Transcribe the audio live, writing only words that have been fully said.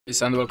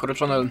Peace and welcome to the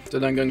channel.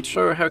 Today I'm going to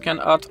show you how you can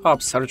add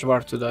app search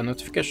bar to the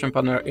notification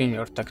panel in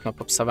your TECNO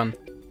Pop 7.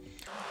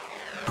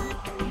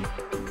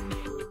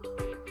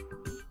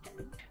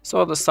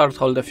 So to start,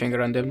 hold the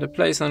finger on the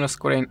place on the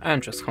screen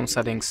and choose Home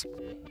Settings.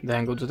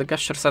 Then go to the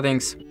gesture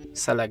settings,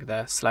 select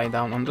the slide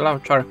down on the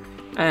launcher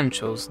and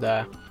choose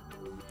the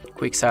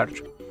quick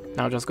search.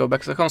 Now just go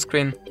back to the home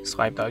screen,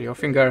 swipe down your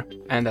finger,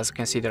 and as you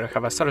can see there I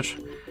have a search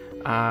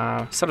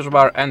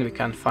bar, and we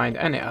can find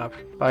any app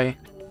by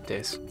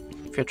this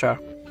feature.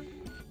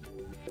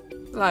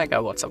 Like a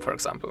WhatsApp, for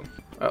example.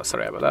 Oh,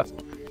 sorry about that.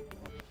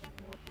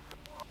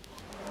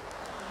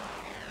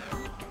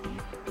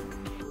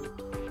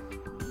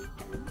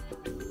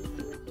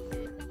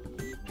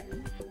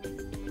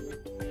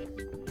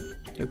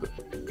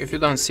 If you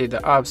don't see the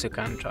apps, you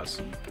can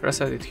just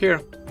reset it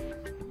here.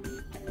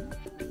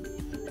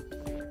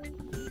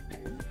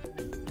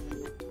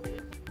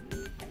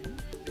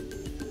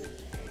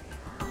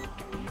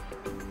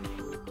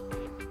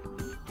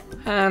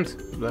 And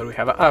there we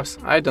have apps.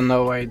 I don't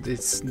know why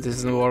this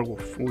doesn't work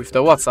with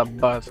the WhatsApp,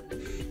 but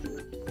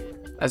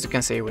as you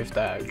can see with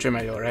the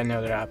Gmail or any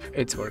other app,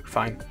 it's worked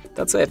fine.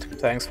 That's it.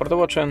 Thanks for the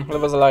watching,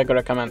 leave us a like or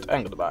a comment,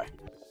 and goodbye.